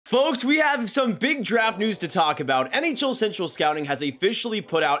Folks, we have some big draft news to talk about. NHL Central Scouting has officially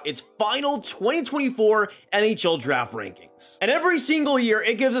put out its final 2024 NHL draft rankings. And every single year,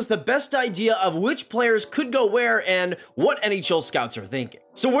 it gives us the best idea of which players could go where and what NHL scouts are thinking.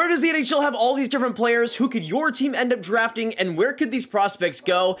 So where does the NHL have all these different players? Who could your team end up drafting? And where could these prospects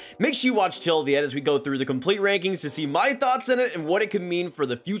go? Make sure you watch till the end as we go through the complete rankings to see my thoughts on it and what it could mean for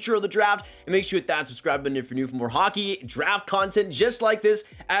the future of the draft. And make sure you hit that subscribe button if you're new for more hockey draft content just like this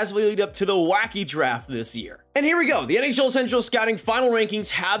as we lead up to the wacky draft this year. And here we go. The NHL Central Scouting final rankings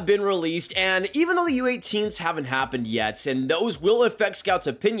have been released, and even though the U18s haven't happened yet, and those will affect scouts'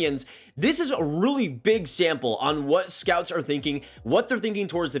 opinions, this is a really big sample on what scouts are thinking, what they're thinking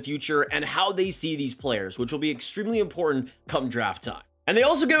towards the future, and how they see these players, which will be extremely important come draft time. And they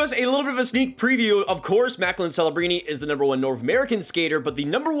also give us a little bit of a sneak preview. Of course, Macklin Celebrini is the #1 North American skater, but the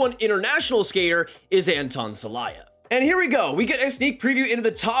 #1 international skater is Anton Silayev. And here we go. We get a sneak preview into the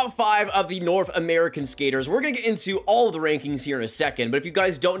top 5 of the North American skaters. We're going to get into all of the rankings here in a second, but if you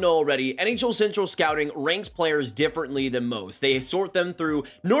guys don't know already, NHL Central Scouting ranks players differently than most. They sort them through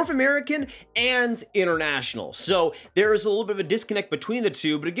North American and international. So there is a little bit of a disconnect between the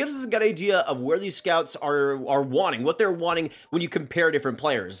two, but it gives us a good idea of where these scouts are wanting, what they're wanting when you compare different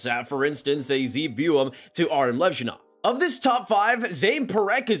players. For instance, a Zayne to Artyom Levshunov. Of this top 5, Zayne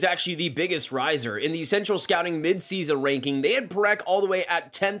Parekh is actually the biggest riser. In the Central Scouting mid-season ranking, they had Parekh all the way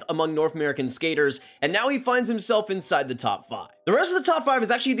at 10th among North American skaters, and now he finds himself inside the top 5. The rest of the top 5 is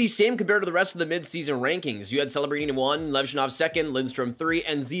actually the same compared to the rest of the mid-season rankings. You had Celebrini 1, Levshunov 2nd, Lindstrom 3,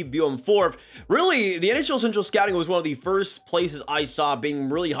 and Zayne 4th. Really, the NHL Central Scouting was one of the first places I saw being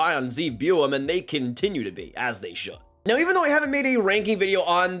really high on Zayne, and they continue to be, as they should. Now, even though I haven't made a ranking video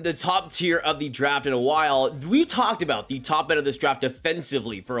on the top tier of the draft in a while, we talked about the top end of this draft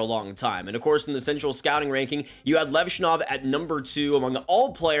defensively for a long time. And of course, in the Central Scouting ranking, you had Levshunov at #2 among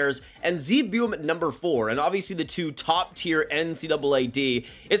all players and Zayne at #4. And obviously the two top tier NCAA-D.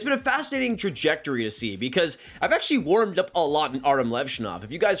 It's been a fascinating trajectory to see because I've actually warmed up a lot in Artyom Levshunov.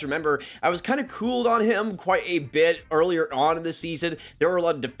 If you guys remember, I was kind of cooled on him quite a bit earlier on in the season. There were a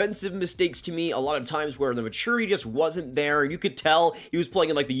lot of defensive mistakes to me, a lot of times where the maturity just wasn't there. You could tell he was playing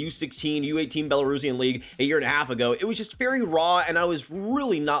in like the U16, U18 Belarusian league a year and a half ago. It was just very raw, and I was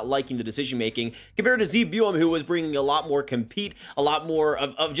really not liking the decision making compared to Zayne, who was bringing a lot more compete, a lot more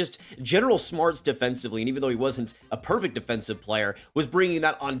of just general smarts defensively. And even though he wasn't a perfect defensive player, was bringing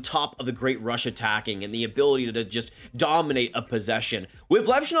that on top of the great rush attacking and the ability to just dominate a possession. With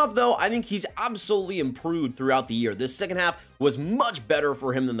Levshunov, though, I think he's absolutely improved throughout the year. This second half was much better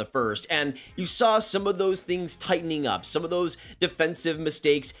for him than the first, and you saw some of those things tightening up, some of those defensive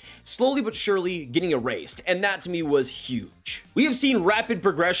mistakes slowly but surely getting erased, and that to me was huge. We have seen rapid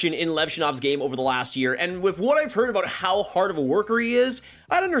progression in Levshunov's game over the last year, and with what I've heard about how hard of a worker he is,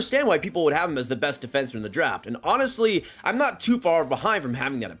 I'd understand why people would have him as the best defenseman in the draft, and honestly, I'm not too far behind from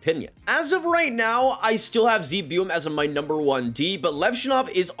having that opinion. As of right now, I still have Zayne as my #1 D, but Levshunov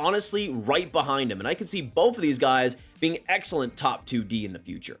is honestly right behind him, and I can see both of these guys being excellent top 2 D in the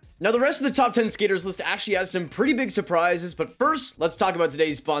future. Now, the rest of the top 10 skaters list actually has some pretty big surprises, but first, let's talk about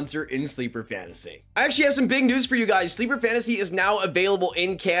today's sponsor in Sleeper Fantasy. I actually have some big news for you guys. Sleeper Fantasy is now available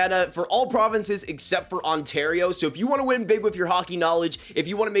in Canada for all provinces except for Ontario, so if you want to win big with your hockey knowledge, if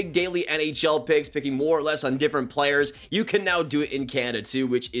you want to make daily NHL picks, picking more or less on different players, you can now do it in Canada too,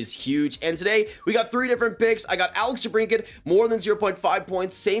 which is huge. And today, we got 3 different picks. I got Alex DeBrincat, more than 0.5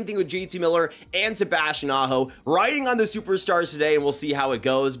 points, same thing with JT Miller and Sebastian Aho, riding on the superstars today, and we'll see how it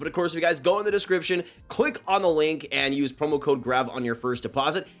goes. But of course, if you guys go in the description, click on the link and use promo code GRAV on your first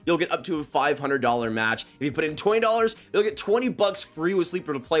deposit, you'll get up to a $500 match. If you put in $20, you'll get 20 bucks free with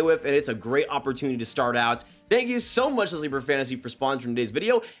Sleeper to play with, and it's a great opportunity to start out. Thank you so much to Sleeper Fantasy for sponsoring today's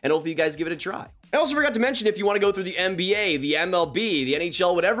video, and hopefully you guys give it a try. I also forgot to mention, if you want to go through the NBA, the MLB, the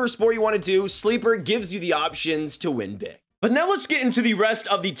NHL, whatever sport you want to do, Sleeper gives you the options to win big. But now let's get into the rest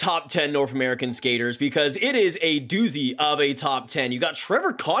of the top 10 North American skaters, because it is a doozy of a top 10. You got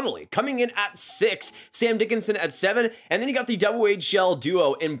Trevor Connolly coming in at 6, Sam Dickinson at 7, and then you got the WHL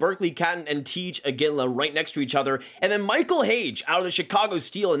duo in Berkly, Catton, and Tej Aginla right next to each other. And then Michael Hage out of the Chicago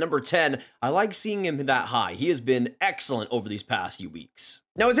Steel at #10. I like seeing him that high. He has been excellent over these past few weeks.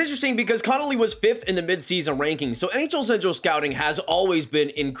 Now, it's interesting because Connolly was 5th in the mid-season ranking, so NHL Central Scouting has always been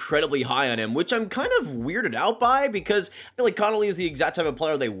incredibly high on him, which I'm kind of weirded out by because I feel like Connolly is the exact type of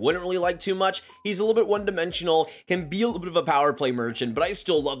player they wouldn't really like too much. He's a little bit one-dimensional, can be a little bit of a power play merchant, but I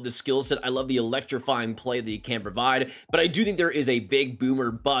still love the skill set. I love the electrifying play that he can provide, but I do think there is a big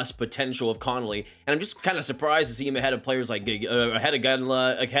boomer bust potential of Connolly, and I'm just kind of surprised to see him ahead of players like ahead of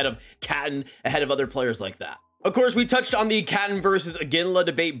Gunla, ahead of Catton, ahead of other players like that. Of course, we touched on the Catton versus Iginla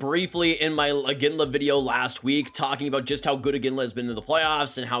debate briefly in my Iginla video last week, talking about just how good Iginla has been in the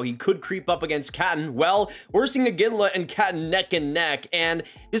playoffs and how he could creep up against Catton. Well, we're seeing Iginla and Catton neck and neck, and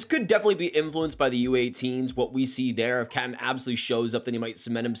this could definitely be influenced by the U18s, what we see there. If Catton absolutely shows up, then he might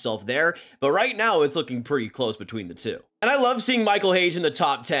cement himself there, but right now it's looking pretty close between the two. And I love seeing Michael Hage in the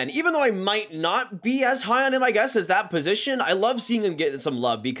top 10. Even though I might not be as high on him, I guess, as that position, I love seeing him get some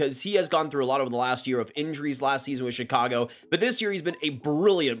love because he has gone through a lot over the last year of injuries last season with Chicago. But this year, he's been a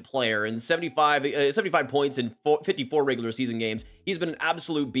brilliant player. In 75 points in 54 regular season games, he's been an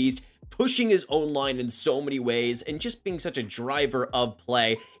absolute beast, pushing his own line in so many ways and just being such a driver of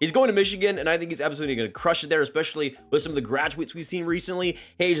play. He's going to Michigan, and I think he's absolutely going to crush it there, especially with some of the graduates we've seen recently.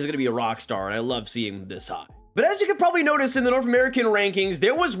 Hage is going to be a rock star, and I love seeing him this high. But as you can probably notice in the North American rankings,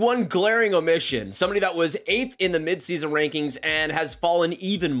 there was one glaring omission. Somebody that was 8th in the midseason rankings and has fallen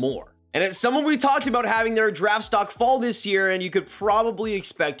even more. And it's someone we talked about having their draft stock fall this year, and you could probably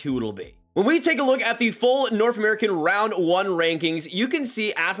expect who it'll be. When we take a look at the full North American round 1 rankings, you can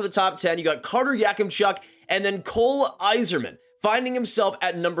see after the top 10, you got Carter Yakimchuk and then Cole Eiserman, finding himself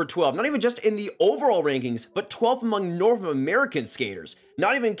at number 12, not even just in the overall rankings, but 12th among North American skaters,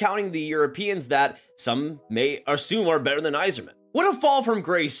 not even counting the Europeans that some may assume are better than Eiserman. What a fall from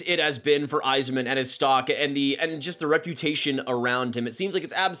grace it has been for Eiserman and his stock and just the reputation around him. It seems like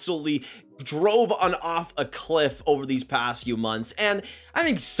it's absolutely drove on off a cliff over these past few months, and I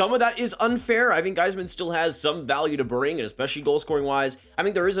think some of that is unfair. I think Eiserman still has some value to bring, and especially goal scoring wise. I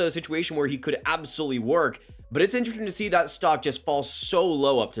think there is a situation where he could absolutely work, but it's interesting to see that stock just fall so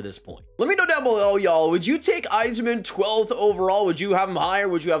low up to this point. Let me know down below, y'all. Would you take Eiserman 12th overall? Would you have him higher?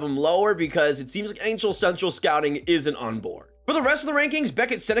 Would you have him lower? Because it seems like NHL Central Scouting isn't on board. For the rest of the rankings,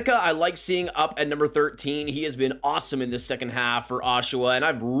 Beckett Seneca, I like seeing up at number 13. He has been awesome in the second half for Oshawa, and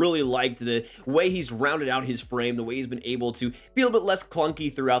I've really liked the way he's rounded out his frame, the way he's been able to be a little bit less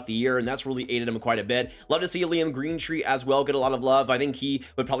clunky throughout the year, and that's really aided him quite a bit. Love to see Liam Greentree as well get a lot of love. I think he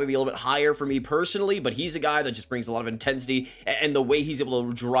would probably be a little bit higher for me personally, but he's a guy that just brings a lot of intensity, and the way he's able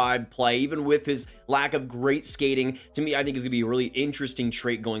to drive play, even with his lack of great skating, to me, I think is going to be a really interesting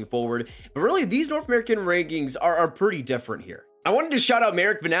trait going forward. But really, these North American rankings are pretty different here. I wanted to shout out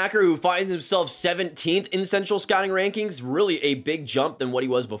Marek Vanacker, who finds himself 17th in Central Scouting rankings, really a big jump than what he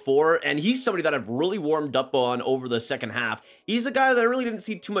was before, and he's somebody that I've really warmed up on over the second half. He's a guy that I really didn't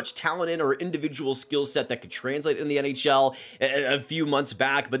see too much talent in or individual skill set that could translate in the NHL a few months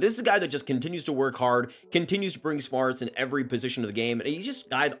back, but this is a guy that just continues to work hard, continues to bring smarts in every position of the game, and he's just a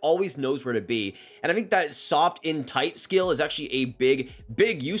guy that always knows where to be, and I think that soft in tight skill is actually a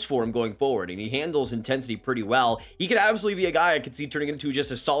big use for him going forward, and he handles intensity pretty well. He could absolutely be a guy I could see turning into just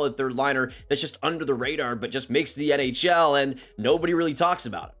a solid third liner that's just under the radar but just makes the NHL and nobody really talks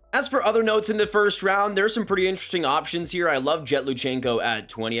about it. As for other notes in the first round, there's some pretty interesting options here. I love Jet Luchenko at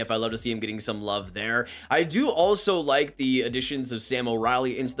 20th. I love to see him getting some love there. I do also like the additions of Sam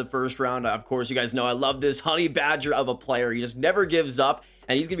O'Reilly into the first round. Of course, you guys know I love this honey badger of a player. He just never gives up,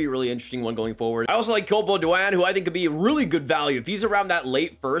 and he's going to be a really interesting one going forward. I also like Cole Baudouin, who I think could be a really good value. If he's around that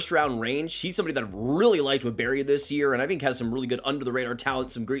late first round range, he's somebody that I've really liked with Barrie this year, and I think has some really good under-the-radar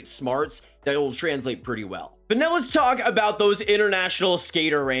talent, some great smarts that will translate pretty well. But now let's talk about those international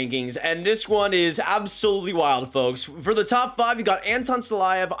skater rankings, and this one is absolutely wild, folks. For the top 5, you got Anton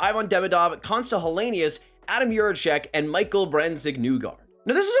Silayev, Ivan Demidov, Konsta Helenius, Adam Jiricek, and Michael Brandsegg-Nygard.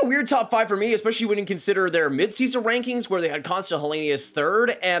 Now, this is a weird top 5 for me, especially when you consider their midseason rankings where they had Konsta Helenius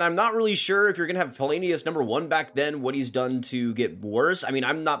 3rd, and I'm not really sure if you're going to have Helenius number 1 back then, what he's done to get worse. I mean,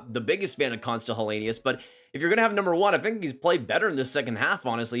 I'm not the biggest fan of Konsta Helenius, but if you're going to have number 1, I think he's played better in the second half,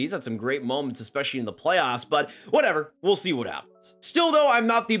 honestly. He's had some great moments, especially in the playoffs, but whatever. We'll see what happens. Still, though, I'm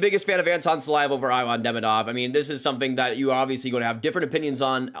not the biggest fan of Anton Silayev over Ivan Demidov. I mean, this is something that you are obviously going to have different opinions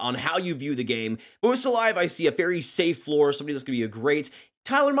on how you view the game. But with Silayev, I see a very safe floor, somebody that's going to be a great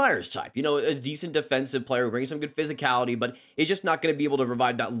Tyler Myers type, you know, a decent defensive player who brings some good physicality, but is just not going to be able to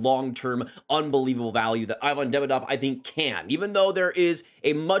provide that long-term, unbelievable value that Ivan Demidov, I think, can. Even though there is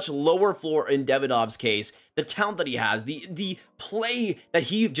a much lower floor in Demidov's case, the talent that he has, the play that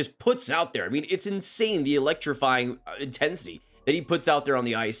he just puts out there, I mean, it's insane, the electrifying intensity that he puts out there on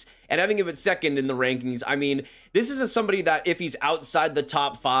the ice. And having him at second in the rankings, I mean, this is somebody that if he's outside the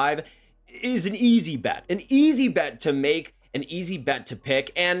top 5 is an easy bet to make, an easy bet to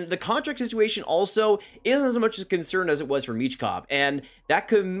pick, and the contract situation also isn't as much a concern as it was for Michkov, and that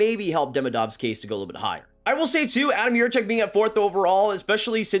could maybe help Demidov's case to go a little bit higher. I will say too, Adam Jiricek being at 4th overall,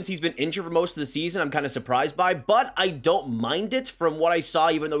 especially since he's been injured for most of the season, I'm kind of surprised by, but I don't mind it from what I saw,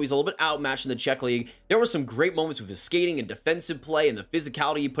 even though he's a little bit outmatched in the Czech League. There were some great moments with his skating and defensive play and the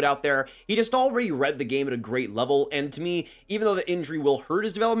physicality he put out there. He just already read the game at a great level, and to me, even though the injury will hurt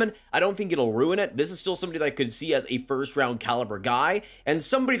his development, I don't think it'll ruin it. This is still somebody that I could see as a first-round caliber guy, and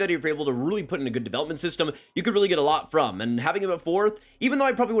somebody that if you're able to really put in a good development system, you could really get a lot from. And having him at 4th, even though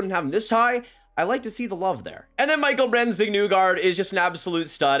I probably wouldn't have him this high, I like to see the love there. And then Michael Brandsegg-Nygard is just an absolute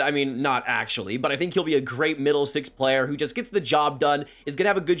stud. I mean, not actually, but I think he'll be a great middle 6 player who just gets the job done, is going to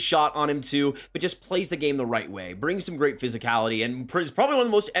have a good shot on him too, but just plays the game the right way, brings some great physicality, and is probably one of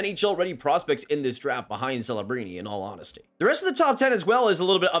the most NHL-ready prospects in this draft behind Celebrini, in all honesty. The rest of the top 10 as well is a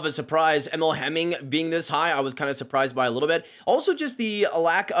little bit of a surprise. Emil Hemming being this high, I was kind of surprised by a little bit. Also, just the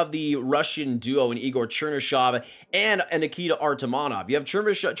lack of the Russian duo in Igor Chernyshov and Nikita Artamonov. You have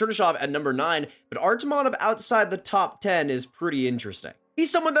Chernyshov at number 9, but Artamonov outside the top 10 is pretty interesting.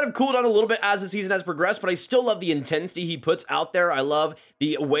 He's someone that I've cooled on a little bit as the season has progressed, but I still love the intensity he puts out there. I love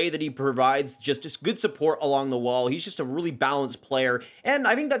the way that he provides just good support along the wall. He's just a really balanced player, and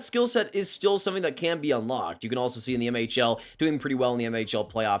I think that skill set is still something that can be unlocked. You can also see in the MHL doing pretty well in the MHL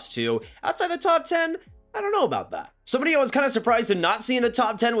playoffs too. Outside the top 10, I don't know about that. Somebody I was kind of surprised to not see in the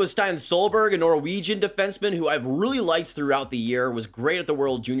top 10 was Stian Solberg, a Norwegian defenseman who I've really liked throughout the year, was great at the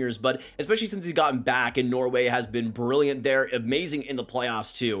World Juniors, but especially since he's gotten back in Norway, has been brilliant there, amazing in the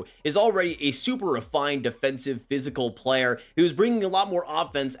playoffs too, is already a super refined defensive physical player who's bringing a lot more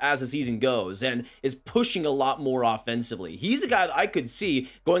offense as the season goes and is pushing a lot more offensively. He's a guy that I could see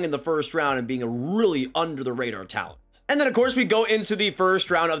going in the first round and being a really under the radar talent. And then, of course, we go into the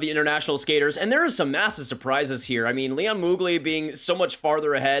first round of the international skaters, and there are some massive surprises here. I mean, Leon Mugli being so much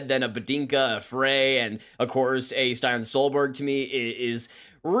farther ahead than a Badinka, a Frey, and, of course, a Stian Solberg, to me, is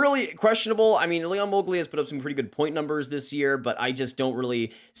really questionable. I mean, Leon Mugli has put up some pretty good point numbers this year, but I just don't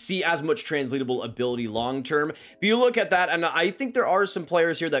really see as much translatable ability long-term. But you look at that, and I think there are some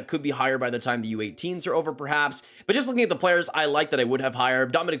players here that could be higher by the time the U18s are over, perhaps. But just looking at the players I like that I would have higher,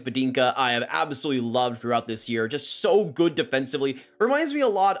 Dominik Badinka, I have absolutely loved throughout this year. Just so good defensively. Reminds me a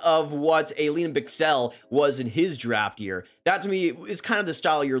lot of what a Liam Bixel was in his draft year. That, to me, is kind of the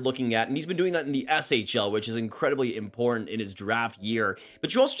style you're looking at, and he's been doing that in the SHL, which is incredibly important in his draft year.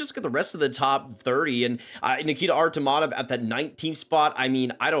 But you also just get the rest of the top 30, and Nikita Artamonov at that 19th spot. I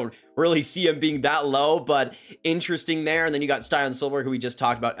mean, I don't really see him being that low, but interesting there. And then you got Stian Solberg, who we just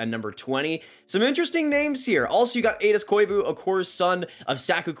talked about, at number 20. Some interesting names here. Also, you got Adis Koivu, of course, son of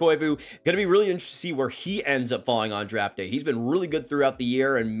Saku Koivu. Gonna be really interesting to see where he ends up falling on draft day. He's been really good throughout the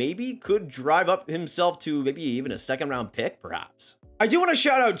year and maybe could drive up himself to maybe even a second-round pick, perhaps. I do want to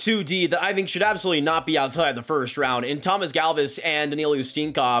shout out 2D that I think should absolutely not be outside the first round in Thomas Galvis and Danil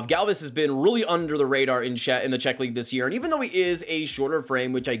Ustinkov. Galvis has been really under the radar in the Czech League this year, and even though he is a shorter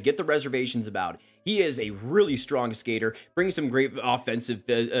frame, which I get the reservations about, he is a really strong skater, brings some great offensive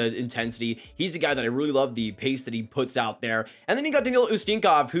intensity. He's a guy that I really love the pace that he puts out there. And then you got Danil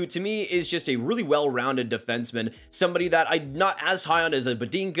Ustinkov, who to me is just a really well-rounded defenseman, somebody that I'm not as high on as a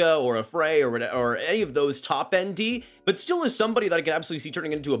Badinka or a Frey or any of those top-end D, but still is somebody that I can absolutely see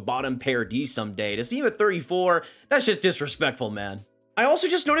turning into a bottom pair D someday. To see him at 34, that's just disrespectful, man. I also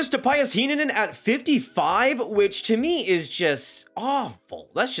just noticed Topias Heinonen at 55, which to me is just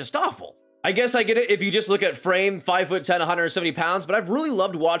awful. That's just awful. I guess I get it if you just look at frame, 5'10", 170 pounds, but I've really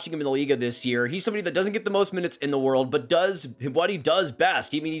loved watching him in the Liga this year. He's somebody that doesn't get the most minutes in the world, but does what he does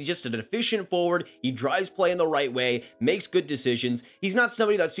best. I mean, he's just an efficient forward. He drives play in the right way, makes good decisions. He's not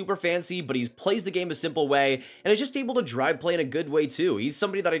somebody that's super fancy, but he plays the game a simple way, and is just able to drive play in a good way too. He's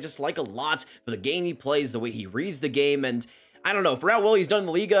somebody that I just like a lot for the game he plays, the way he reads the game, and I don't know, for how well he's done in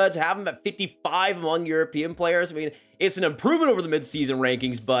the Liga, to have him at 55 among European players, I mean, it's an improvement over the midseason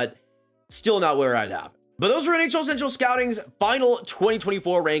rankings, but still not where I'd have it. But those were NHL Central Scouting's final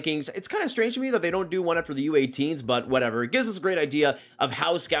 2024 rankings. It's kind of strange to me that they don't do one after the U18s, but whatever. It gives us a great idea of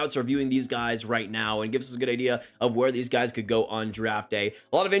how scouts are viewing these guys right now, and gives us a good idea of where these guys could go on draft day.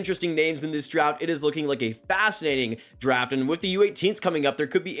 A lot of interesting names in this draft. It is looking like a fascinating draft, and with the U18s coming up, there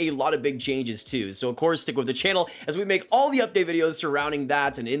could be a lot of big changes too. So of course, stick with the channel as we make all the update videos surrounding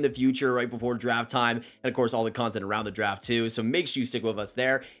that and in the future right before draft time, and of course all the content around the draft too. So make sure you stick with us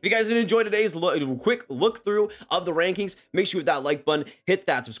there. If you guys did enjoy today's quick look through of the rankings, make sure you hit that like button, hit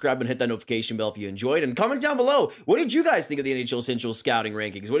that subscribe button, hit that notification bell if you enjoyed, and comment down below, what did you guys think of the NHL Central Scouting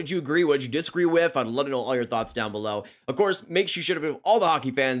rankings? What did you agree? What did you disagree with? I'd love to know all your thoughts down below. Of course, make sure you share it with all the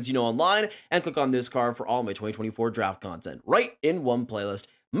hockey fans you know online, and click on this card for all my 2024 draft content right in one playlist.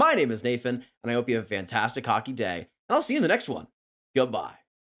 My name is Nathan, and I hope you have a fantastic hockey day, and I'll see you in the next one. Goodbye.